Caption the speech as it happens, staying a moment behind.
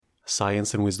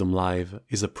Science and Wisdom Live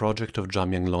is a project of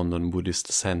Jamyang London Buddhist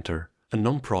Center, a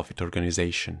non-profit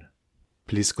organization.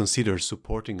 Please consider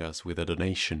supporting us with a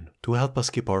donation to help us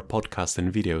keep our podcast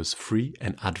and videos free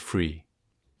and ad-free.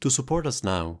 To support us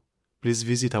now, please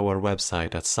visit our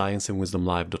website at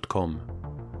scienceandwisdomlive.com.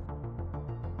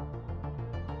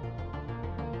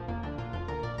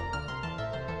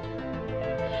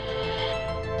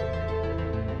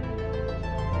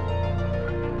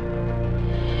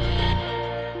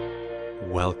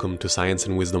 Welcome to Science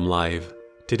and Wisdom Live.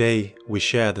 Today, we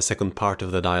share the second part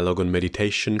of the dialogue on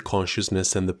meditation,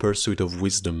 consciousness, and the pursuit of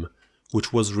wisdom,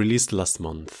 which was released last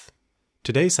month.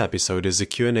 Today's episode is a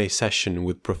Q&A session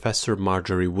with Professor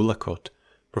Marjorie Woolacott,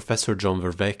 Professor John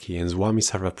Vervaeke, and Swami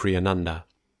Sarvapriyananda.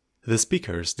 The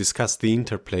speakers discuss the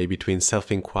interplay between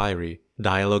self-inquiry,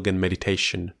 dialogue, and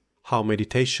meditation, how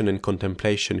meditation and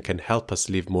contemplation can help us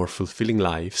live more fulfilling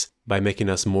lives by making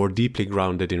us more deeply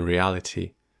grounded in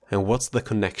reality, and what's the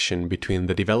connection between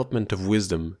the development of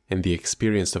wisdom and the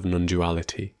experience of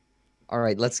non-duality. All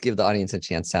right, let's give the audience a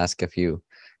chance to ask a few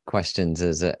questions.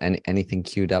 Is anything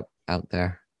queued up out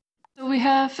there? So we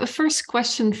have a first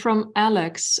question from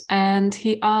Alex, and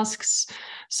he asks,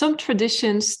 some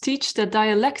traditions teach that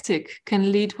dialectic can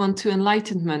lead one to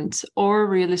enlightenment or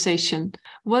realization.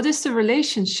 What is the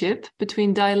relationship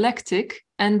between dialectic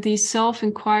and these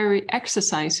self-inquiry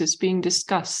exercises being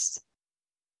discussed?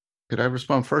 Could I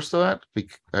respond first to that?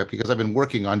 Because I've been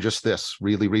working on just this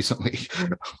really recently.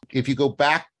 If you go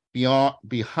back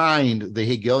behind the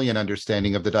Hegelian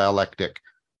understanding of the dialectic,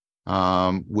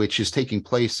 which is taking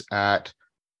place at,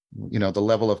 the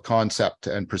level of concept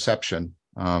and perception,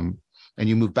 and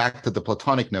you move back to the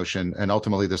Platonic notion and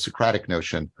ultimately the Socratic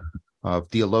notion of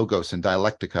dialogos and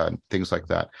dialectica and things like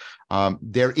that,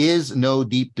 there is no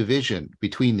deep division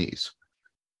between these.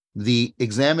 The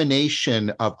examination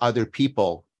of other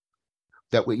people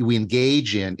that we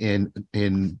engage in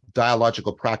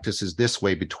dialogical practices this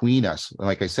way between us,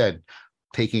 like I said,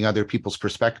 taking other people's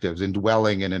perspectives,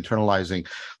 indwelling and internalizing,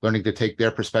 learning to take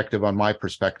their perspective on my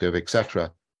perspective,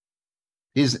 etc.,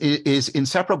 is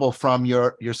inseparable from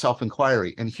your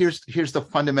self-inquiry. And here's the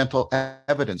fundamental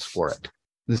evidence for it.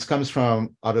 This comes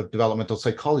from out of developmental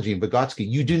psychology and Vygotsky.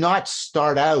 You do not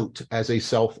start out as a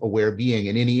self-aware being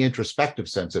in any introspective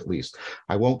sense, at least.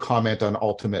 I won't comment on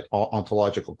ultimate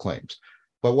ontological claims.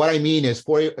 But what I mean is,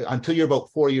 until you're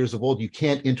about 4 years old, you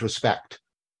can't introspect.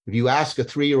 If you ask a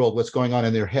 3-year-old what's going on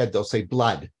in their head, they'll say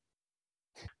blood.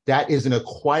 That is an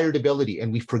acquired ability,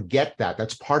 and we forget that.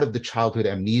 That's part of the childhood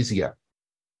amnesia.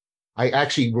 I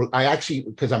actually,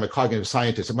 because I'm a cognitive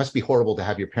scientist, it must be horrible to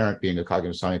have your parent being a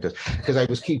cognitive scientist. Because I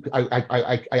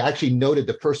actually noted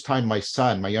the first time my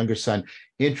younger son,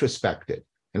 introspected.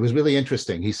 It was really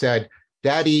interesting. He said,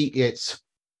 "Daddy, it's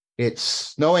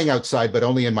snowing outside, but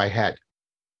only in my head."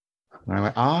 And I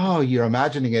went, "Oh, you're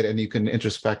imagining it and you can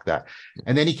introspect that."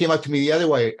 And then he came up to me the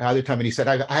other time and he said,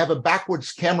 I have a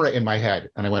backwards camera in my head.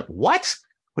 And I went, "What?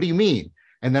 What do you mean?"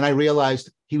 And then I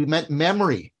realized he meant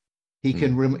memory. He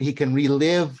can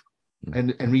relive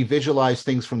and revisualize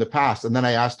things from the past. And then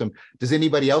I asked him, "Does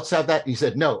anybody else have that?" And he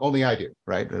said, "No, only I do,"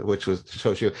 right? Which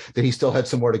shows you that he still had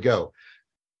some more to go.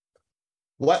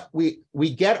 What we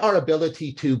get our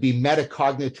ability to be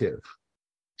metacognitive,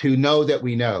 to know that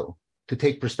we know, to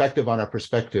take perspective on our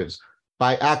perspectives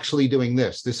by actually doing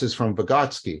this. This is from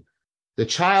Vygotsky. The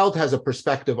child has a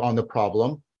perspective on the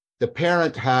problem. The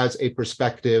parent has a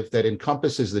perspective that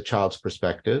encompasses the child's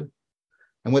perspective.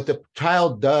 And what the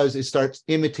child does is starts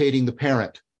imitating the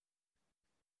parent.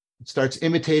 It starts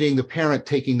imitating the parent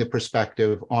taking the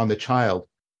perspective on the child.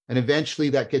 And eventually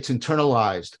that gets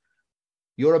internalized.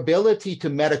 Your ability to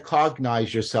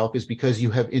metacognize yourself is because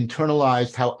you have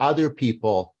internalized how other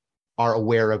people are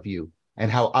aware of you and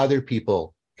how other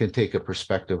people can take a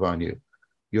perspective on you.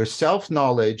 Your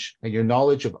self-knowledge and your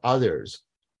knowledge of others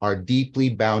are deeply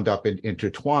bound up and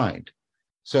intertwined.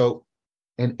 So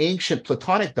an ancient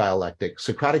Platonic dialectic,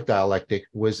 Socratic dialectic,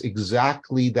 was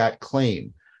exactly that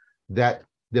claim, that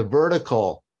the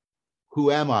vertical,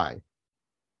 who am I,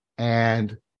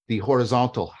 and the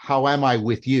horizontal, how am I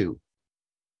with you,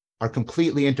 are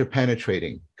completely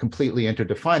interpenetrating, completely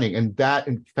interdefining. And that,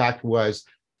 in fact, was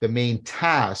the main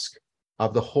task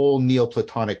of the whole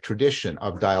Neoplatonic tradition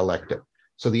of dialectic.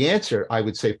 So the answer, I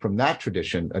would say, from that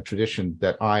tradition, a tradition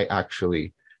that I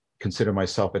actually consider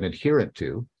myself an adherent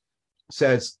to,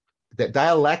 says that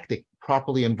dialectic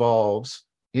properly involves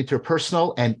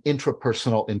interpersonal and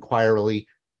intrapersonal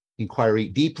inquiry,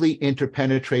 deeply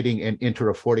interpenetrating and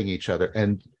interaffording each other.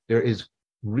 And there is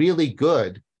really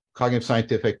good cognitive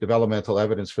scientific developmental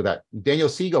evidence for that. Daniel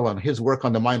Siegel, on his work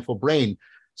on the mindful brain,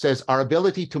 says our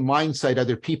ability to mind sight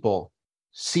other people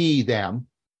see them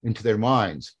into their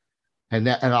minds and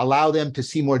allow them to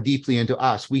see more deeply into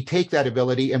us. We take that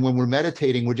ability, and when we're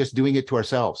meditating, we're just doing it to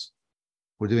ourselves.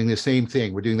 We're doing the same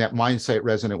thing. We're doing that mind sight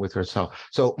resonant with ourselves.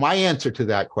 So my answer to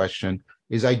that question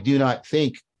is I do not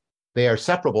think they are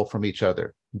separable from each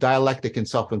other. Dialectic and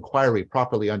self-inquiry,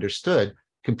 properly understood,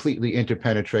 completely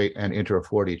interpenetrate and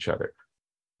interafford each other.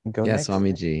 Yes,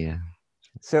 Swamiji. Yeah.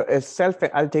 So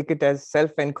I'll take it as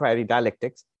self-inquiry,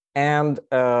 dialectics, and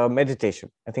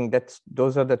meditation. I think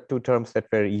those are the two terms that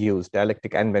were used,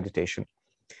 dialectic and meditation.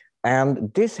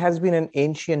 And this has been an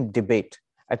ancient debate,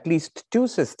 at least two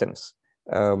systems.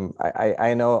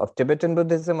 I know of Tibetan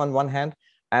Buddhism on one hand,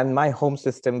 and my home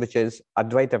system, which is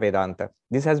Advaita Vedanta.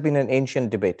 This has been an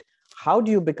ancient debate. How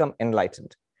do you become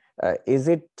enlightened? Is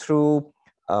it through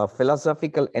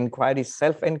philosophical inquiry,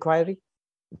 self-inquiry,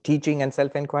 teaching and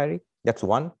self-inquiry? That's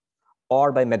one.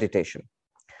 Or by meditation.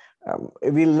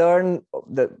 We learn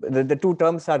the two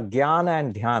terms are jnana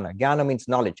and dhyana. Jnana means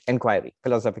knowledge, inquiry,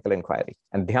 philosophical inquiry,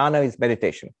 and dhyana is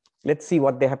meditation. Let's see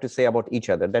what they have to say about each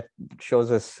other. That shows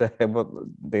us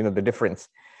the difference.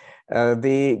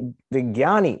 The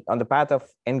jnani on the path of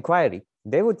inquiry,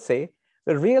 they would say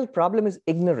the real problem is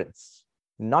ignorance,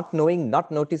 not knowing, not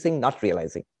noticing, not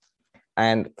realizing.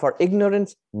 And for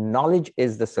ignorance, knowledge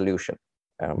is the solution.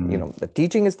 The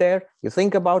teaching is there, you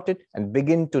think about it and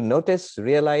begin to notice,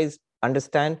 realize,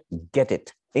 understand, get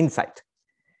it, insight.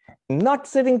 Not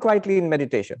sitting quietly in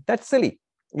meditation. That's silly.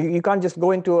 You can't just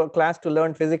go into a class to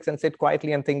learn physics and sit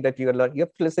quietly and think that you learn. You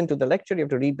have to listen to the lecture, you have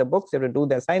to read the books, you have to do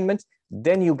the assignments,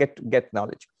 then you get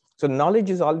knowledge. So knowledge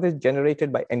is always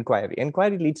generated by inquiry.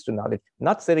 Inquiry leads to knowledge,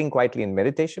 not sitting quietly in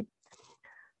meditation.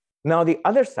 Now the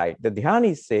other side, the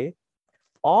dhyanis say,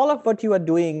 all of what you are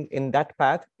doing in that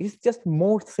path is just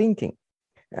more thinking.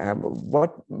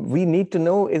 What we need to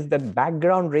know is that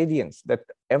background radiance, that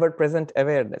ever-present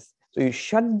awareness. So you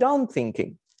shut down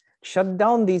thinking, shut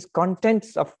down these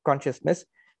contents of consciousness,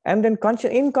 and then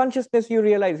in consciousness you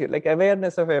realize it, like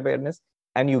awareness of awareness,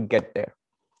 and you get there.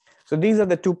 So these are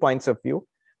the 2 points of view,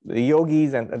 the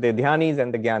yogis and the dhyanis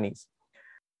and the jnanis.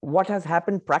 What has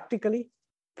happened practically?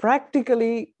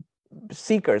 Practically,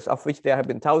 seekers, of which there have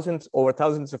been over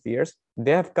thousands of years,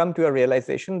 they have come to a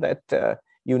realization that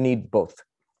you need both.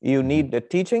 You need the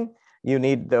teaching, you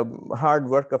need the hard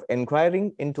work of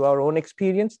inquiring into our own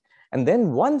experience. And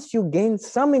then once you gain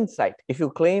some insight, if you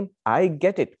claim, I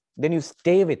get it, then you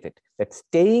stay with it. That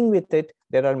staying with it,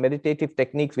 there are meditative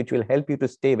techniques which will help you to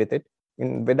stay with it.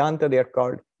 In Vedanta, they are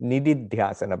called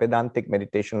nididhyasana, Vedantic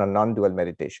meditation or non-dual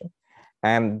meditation.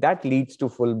 And that leads to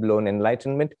full-blown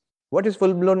enlightenment. What is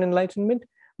full-blown enlightenment?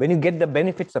 When you get the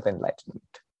benefits of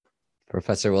enlightenment.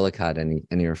 Professor Willicott,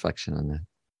 any reflection on that?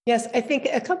 Yes, I think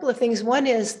a couple of things. One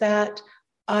is that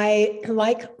I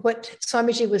like what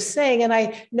Swamiji was saying, and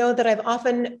I know that I've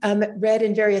often read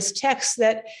in various texts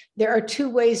that there are 2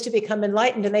 ways to become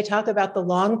enlightened, and they talk about the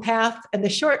long path and the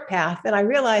short path. And I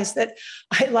realize that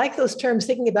I like those terms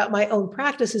thinking about my own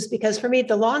practices, because for me,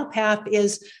 the long path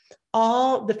is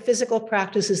all the physical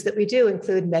practices that we do,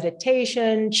 include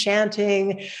meditation,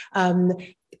 chanting,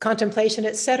 contemplation,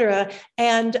 etc.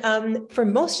 And for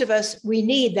most of us, we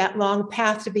need that long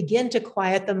path to begin to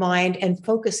quiet the mind and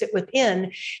focus it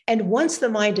within. And once the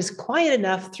mind is quiet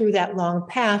enough through that long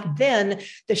path, then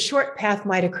the short path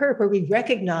might occur where we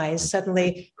recognize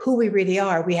suddenly who we really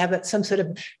are. We have some sort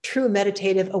of true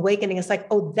meditative awakening. It's like,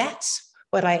 oh, that's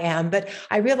what I am. But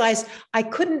I realized I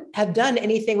couldn't have done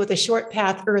anything with a short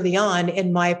path early on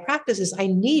in my practices. I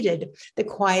needed the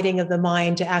quieting of the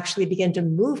mind to actually begin to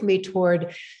move me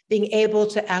toward being able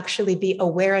to actually be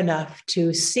aware enough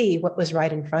to see what was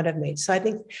right in front of me. So I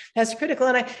think that's critical.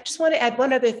 And I just want to add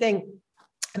one other thing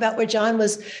about what John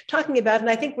was talking about, and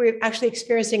I think we're actually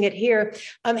experiencing it here,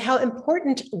 how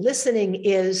important listening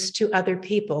is to other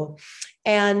people.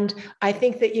 And I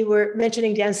think that you were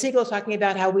mentioning Dan Siegel talking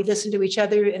about how we listen to each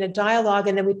other in a dialogue,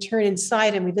 and then we turn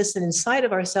inside and we listen inside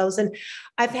of ourselves. And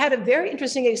I've had a very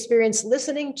interesting experience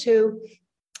listening to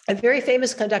a very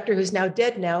famous conductor who's now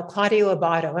dead now, Claudio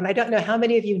Abbado. And I don't know how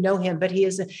many of you know him, but he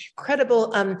is an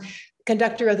incredible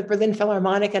conductor of the Berlin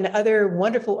Philharmonic and other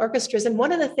wonderful orchestras. And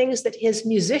one of the things that his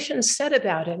musicians said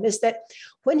about him is that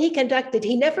when he conducted,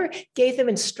 he never gave them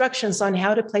instructions on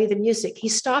how to play the music. He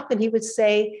stopped and he would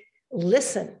say,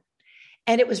 listen.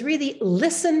 And it was really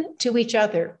listen to each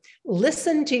other,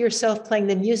 listen to yourself playing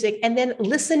the music, and then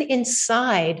listen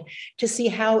inside to see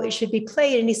how it should be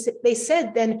played. And they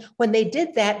said then when they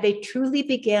did that, they truly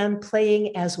began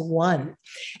playing as one.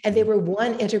 And they were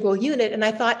one integral unit. And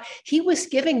I thought he was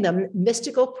giving them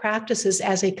mystical practices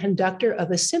as a conductor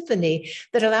of a symphony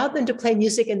that allowed them to play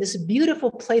music in this beautiful,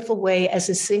 playful way as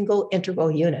a single integral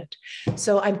unit.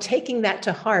 So I'm taking that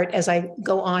to heart as I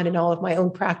go on in all of my own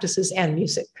practices and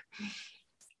music.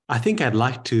 I think I'd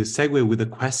like to segue with a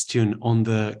question on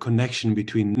the connection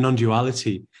between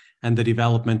non-duality and the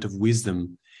development of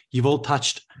wisdom. You've all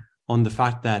touched on the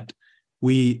fact that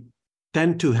we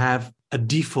tend to have a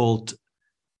default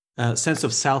sense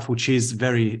of self, which is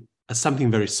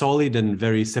something very solid and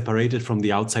very separated from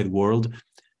the outside world.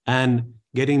 And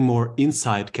getting more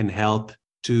insight can help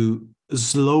to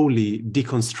slowly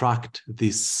deconstruct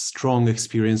this strong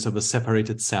experience of a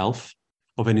separated self,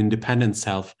 of an independent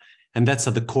self. And that's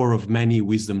at the core of many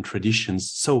wisdom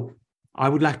traditions. So I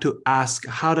would like to ask,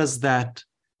 how does that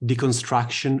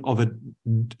deconstruction of a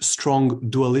strong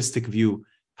dualistic view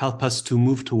help us to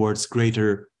move towards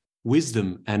greater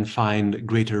wisdom and find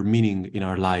greater meaning in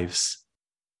our lives?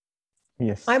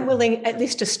 Yes. I'm willing at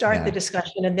least to start the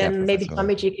discussion, and then maybe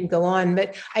Swamiji can go on.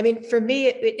 But I mean, for me,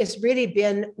 it's really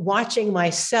been watching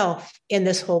myself in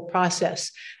this whole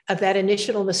process of that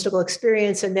initial mystical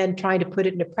experience and then trying to put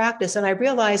it into practice. And I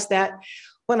realized that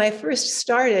when I first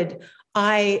started,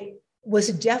 I was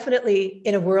definitely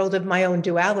in a world of my own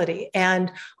duality.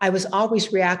 And I was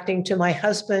always reacting to my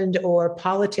husband or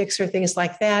politics or things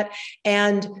like that,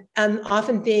 and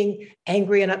often being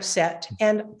angry and upset.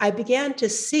 And I began to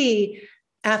see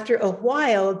after a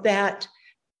while that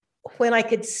when I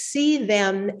could see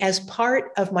them as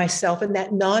part of myself in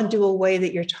that non-dual way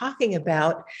that you're talking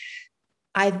about,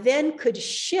 I then could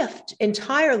shift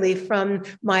entirely from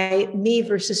my me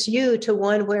versus you to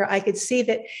one where I could see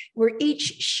that we're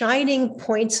each shining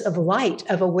points of light,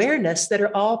 of awareness that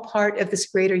are all part of this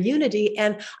greater unity.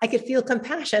 And I could feel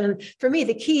compassion. And for me,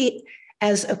 the key,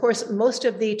 as of course, most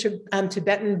of the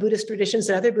Tibetan Buddhist traditions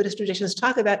and other Buddhist traditions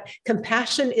talk about,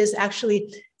 compassion is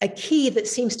actually a key that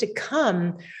seems to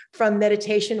come from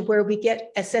meditation, where we get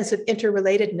a sense of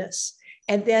interrelatedness.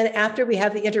 And then after we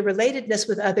have the interrelatedness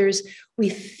with others, we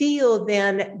feel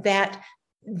then that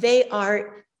they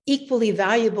are equally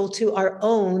valuable to our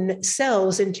own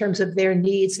selves in terms of their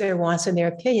needs, their wants, and their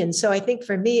opinions. So I think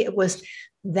for me, it was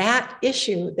that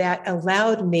issue that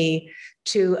allowed me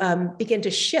to begin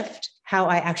to shift how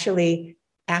I actually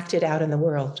acted out in the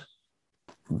world.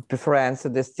 Before I answer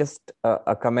this, just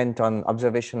a comment on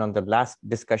observation on the last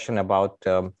discussion about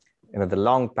the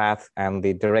long path and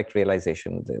the direct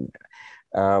realization.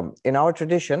 In our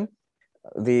tradition,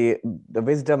 the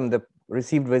wisdom, the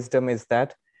received wisdom is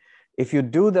that if you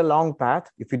do the long path,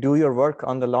 if you do your work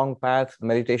on the long path,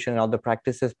 meditation and all the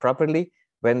practices properly,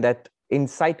 when that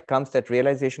insight comes, that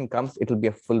realization comes, it will be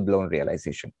a full-blown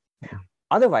realization. Yeah.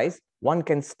 Otherwise, one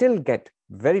can still get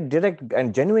very direct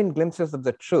and genuine glimpses of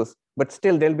the truth, but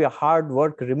still there'll be a hard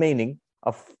work remaining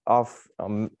of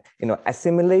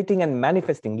assimilating and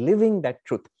manifesting, living that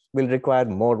truth will require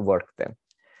more work then.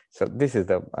 So this is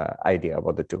the idea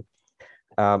about the two.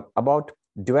 About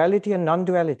duality and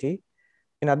non-duality,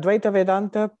 in Advaita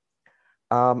Vedanta,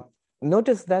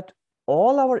 notice that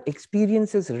all our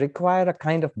experiences require a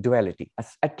kind of duality,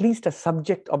 at least a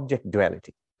subject-object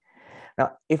duality.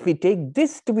 Now, if we take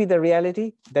this to be the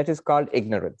reality, that is called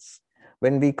ignorance.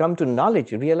 When we come to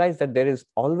knowledge, realize that there is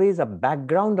always a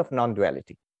background of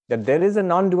non-duality, that there is a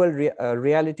non-dual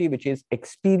reality which is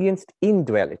experienced in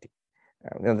duality.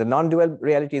 The non-dual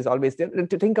reality is always there.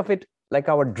 To think of it like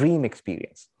our dream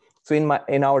experience. So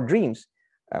in our dreams,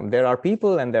 there are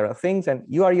people and there are things, and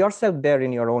you are yourself there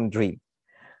in your own dream.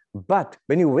 But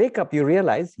when you wake up, you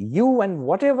realize you and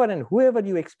whatever and whoever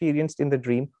you experienced in the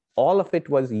dream, all of it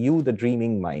was you, the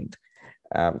dreaming mind.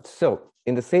 So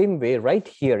in the same way, right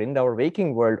here in our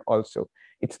waking world also,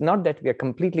 it's not that we are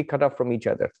completely cut off from each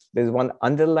other. There's one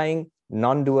underlying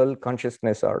non-dual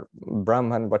consciousness, or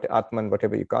Brahman, Atman,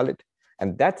 whatever you call it.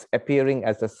 And that's appearing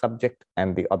as the subject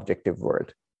and the objective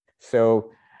world.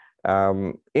 So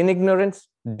in ignorance,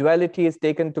 duality is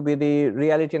taken to be the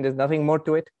reality and there's nothing more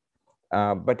to it.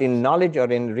 But in knowledge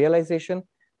or in realization,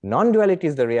 non-duality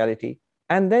is the reality.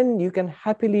 And then you can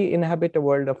happily inhabit a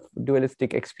world of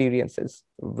dualistic experiences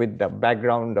with the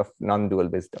background of non-dual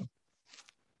wisdom.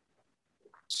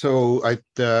 So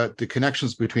the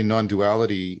connections between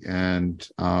non-duality and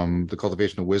the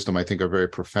cultivation of wisdom, I think, are very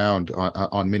profound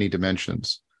on many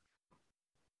dimensions.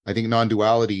 I think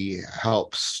non-duality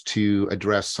helps to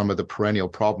address some of the perennial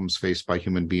problems faced by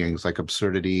human beings, like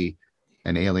absurdity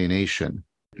and alienation.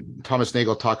 Thomas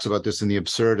Nagel talks about this in The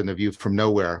Absurd and The View from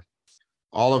Nowhere.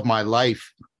 All of my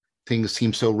life, things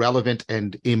seem so relevant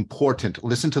and important.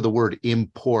 Listen to the word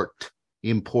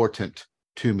important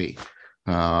to me,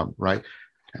 right?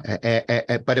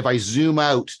 But if I zoom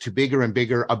out to bigger and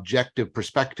bigger objective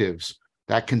perspectives,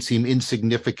 that can seem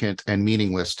insignificant and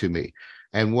meaningless to me.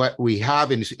 And what we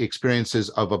have in experiences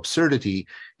of absurdity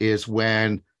is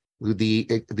when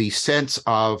the sense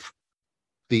of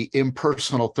the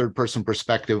impersonal third-person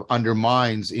perspective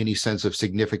undermines any sense of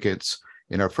significance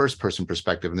in our first-person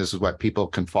perspective. And this is what people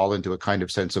can fall into, a kind of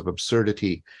sense of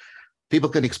absurdity. People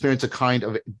can experience a kind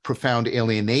of profound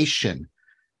alienation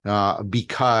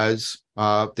because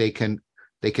they can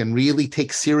really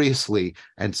take seriously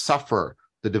and suffer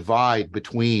the divide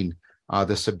between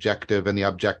the subjective and the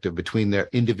objective, between their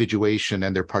individuation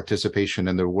and their participation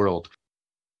in their world.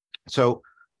 So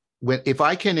if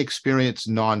I can experience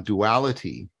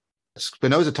non-duality,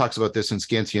 Spinoza talks about this in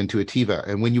Scientia Intuitiva.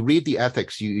 And when you read the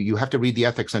ethics, you have to read the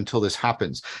ethics until this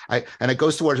happens. And it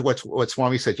goes towards what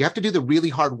Swami said. You have to do the really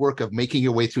hard work of making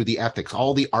your way through the ethics,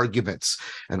 all the arguments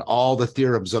and all the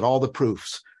theorems and all the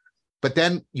proofs. But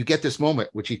then you get this moment,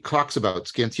 which he talks about,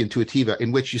 Scientia Intuitiva,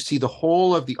 in which you see the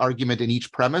whole of the argument in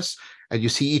each premise, and you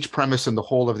see each premise in the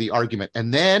whole of the argument.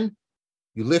 And then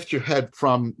you lift your head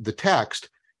from the text,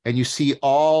 and you see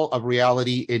all of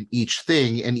reality in each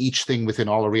thing, and each thing within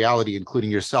all of reality,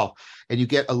 including yourself. And you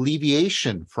get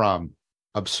alleviation from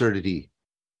absurdity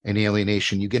and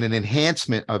alienation. You get an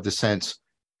enhancement of the sense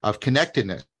of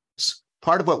connectedness.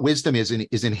 Part of what wisdom is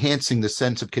enhancing the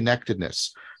sense of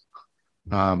connectedness.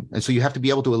 And so you have to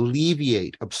be able to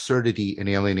alleviate absurdity and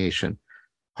alienation.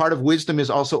 Part of wisdom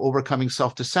is also overcoming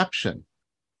self-deception.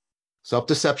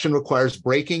 Self-deception requires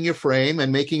breaking your frame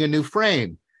and making a new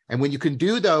frame. And when you can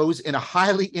do those in a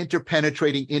highly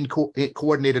interpenetrating,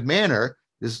 coordinated manner,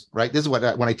 this is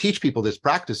what when I teach people this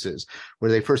practices,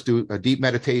 where they first do a deep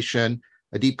meditation,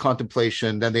 a deep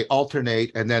contemplation, then they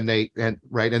alternate, and then and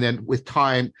then with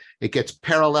time it gets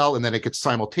parallel, and then it gets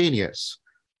simultaneous,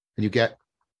 and you get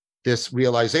this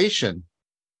realization,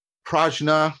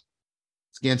 prajna,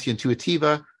 Scientia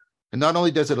Intuitiva, and not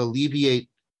only does it alleviate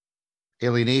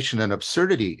alienation and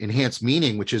absurdity, enhance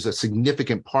meaning, which is a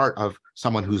significant part of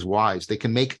someone who's wise. They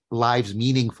can make lives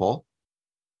meaningful.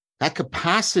 That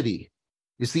capacity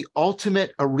is the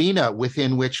ultimate arena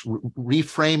within which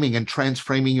reframing and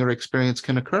transframing your experience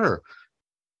can occur.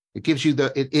 It gives you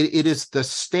it is the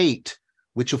state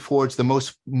which affords the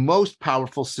most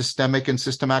powerful systemic and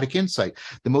systematic insight,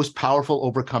 the most powerful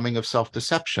overcoming of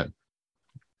self-deception.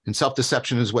 And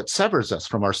self-deception is what severs us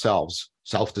from ourselves,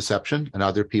 self-deception and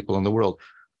other people in the world.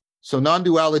 So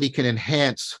non-duality can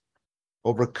enhance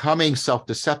overcoming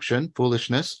self-deception,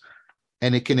 foolishness,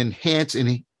 and it can enhance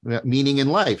any meaning in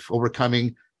life,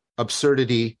 overcoming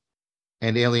absurdity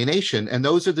and alienation. And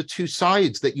those are the two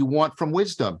sides that you want from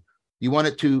wisdom. You want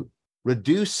it to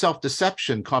reduce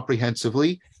self-deception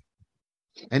comprehensively,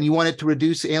 and you want it to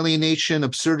reduce alienation,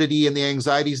 absurdity, and the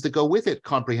anxieties that go with it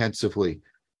comprehensively.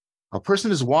 A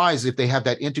person is wise if they have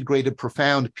that integrated,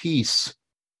 profound peace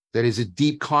that is a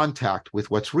deep contact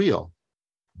with what's real.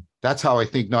 That's how I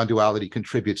think non-duality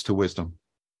contributes to wisdom.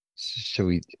 Should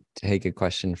we take a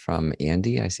question from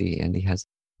Andy? I see Andy has.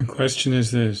 The question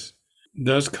is this: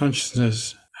 does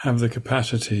consciousness have the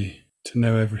capacity to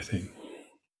know everything?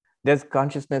 Does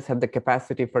consciousness have the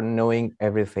capacity for knowing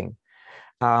everything?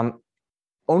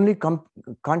 Only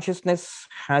consciousness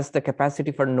has the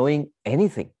capacity for knowing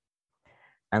anything.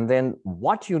 And then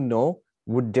what you know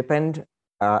would depend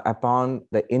upon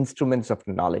the instruments of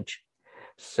knowledge.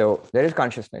 So there is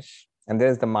consciousness, and there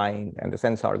is the mind and the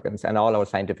sense organs and all our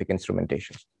scientific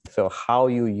instrumentation. So how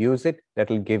you use it, that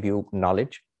will give you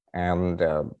knowledge, and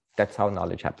that's how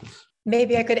knowledge happens.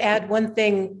 Maybe I could add one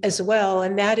thing as well,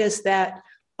 and that is that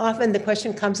often the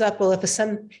question comes up, well,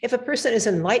 if a person is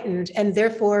enlightened and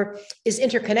therefore is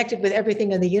interconnected with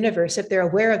everything in the universe, if they're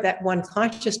aware of that one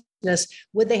consciousness,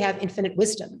 would they have infinite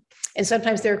wisdom? And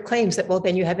sometimes there are claims that, well,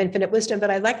 then you have infinite wisdom.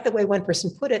 But I like the way one person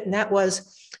put it, and that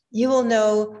was, you will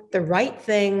know the right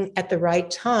thing at the right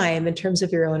time in terms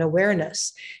of your own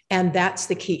awareness. And that's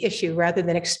the key issue, rather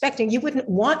than expecting. You wouldn't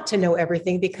want to know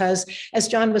everything because, as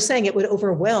John was saying, it would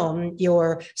overwhelm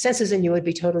your senses and you would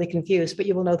be totally confused, but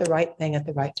you will know the right thing at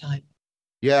the right time.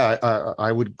 Yeah,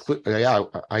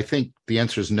 I think the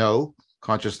answer is no.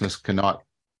 Consciousness cannot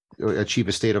achieve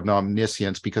a state of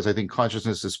omniscience, because I think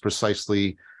consciousness is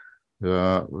precisely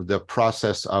the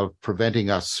process of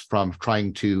preventing us from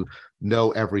trying to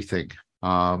know everything.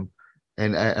 And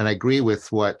I agree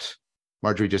with what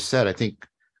Marjorie just said. I think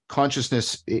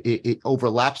consciousness, it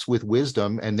overlaps with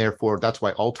wisdom, and therefore that's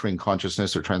why altering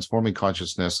consciousness or transforming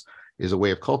consciousness is a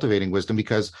way of cultivating wisdom,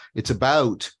 because it's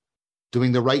about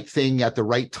doing the right thing at the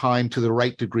right time to the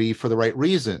right degree for the right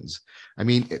reasons. I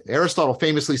mean, Aristotle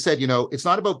famously said, it's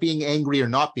not about being angry or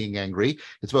not being angry.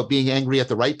 It's about being angry at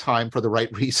the right time for the right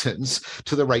reasons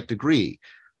to the right degree.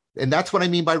 And that's what I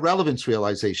mean by relevance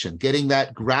realization, getting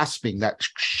that grasping, that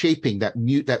shaping, that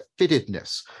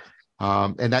fittedness,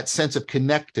 and that sense of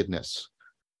connectedness.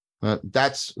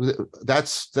 That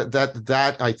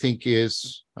I think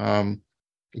is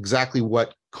exactly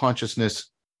what consciousness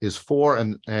is for,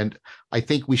 and I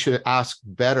think we should ask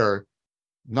better.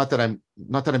 Not that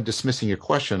I'm dismissing your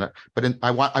question, but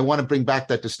I want to bring back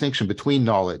that distinction between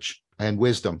knowledge and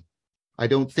wisdom. I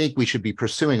don't think we should be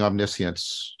pursuing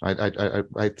omniscience. I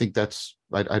don't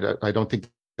think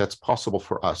that's possible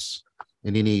for us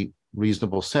in any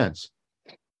reasonable sense.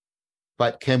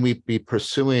 But can we be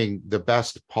pursuing the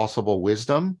best possible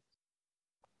wisdom?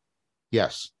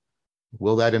 Yes.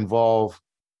 Will that involve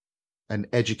an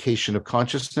education of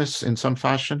consciousness in some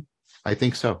fashion? I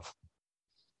think so.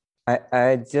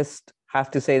 I just have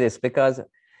to say this because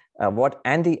what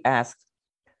Andy asked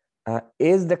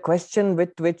is the question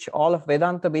with which all of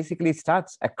Vedanta basically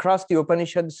starts. Across the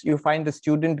Upanishads, you find the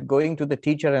student going to the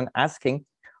teacher and asking,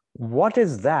 what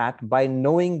is that by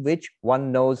knowing which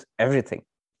one knows everything?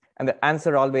 And the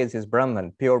answer always is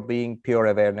Brahman, pure being, pure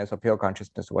awareness, or pure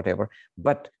consciousness, whatever.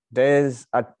 But there is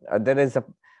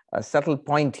a subtle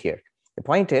point here. The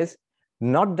point is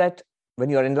not that when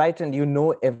you're enlightened, you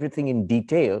know everything in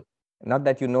detail, not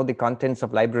that you know the contents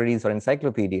of libraries or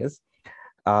encyclopedias,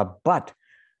 but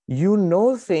you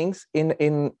know things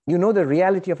you know the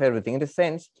reality of everything. In a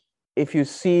sense, if you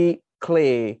see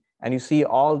clay and you see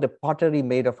all the pottery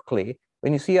made of clay,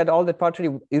 when you see at all the pottery,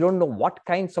 you don't know what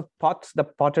kinds of pots the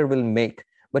potter will make,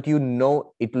 but you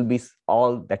know it will be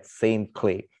all that same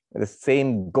clay, the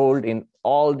same gold in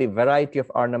all the variety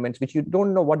of ornaments, which you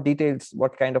don't know what details,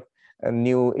 what kind of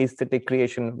new aesthetic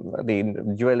creation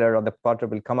the jeweler or the potter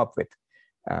will come up with.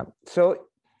 So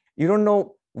you don't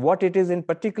know what it is in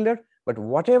particular, but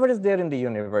whatever is there in the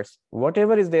universe,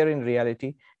 whatever is there in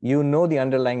reality, you know the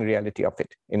underlying reality of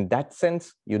it. In that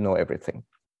sense, you know everything.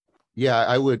 Yeah,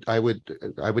 I would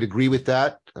agree with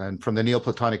that. And from the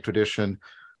Neoplatonic tradition,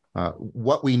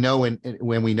 what we know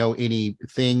when we know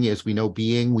anything is we know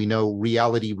being, we know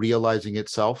reality realizing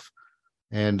itself.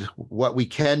 And what we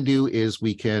can do is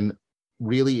we can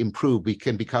really improve. We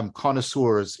can become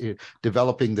connoisseurs in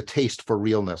developing the taste for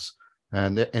realness.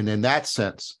 And in that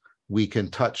sense, we can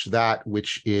touch that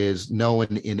which is known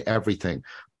in everything.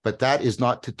 But that is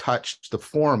not to touch the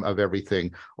form of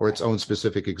everything or its own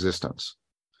specific existence.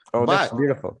 Oh, that's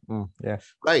beautiful.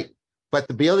 Yes. Right. But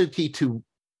the ability to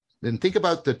then think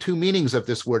about the two meanings of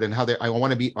this word and how I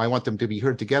want them to be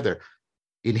heard together.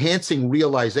 Enhancing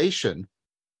realization,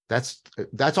 that's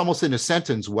almost in a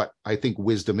sentence what I think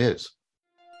wisdom is.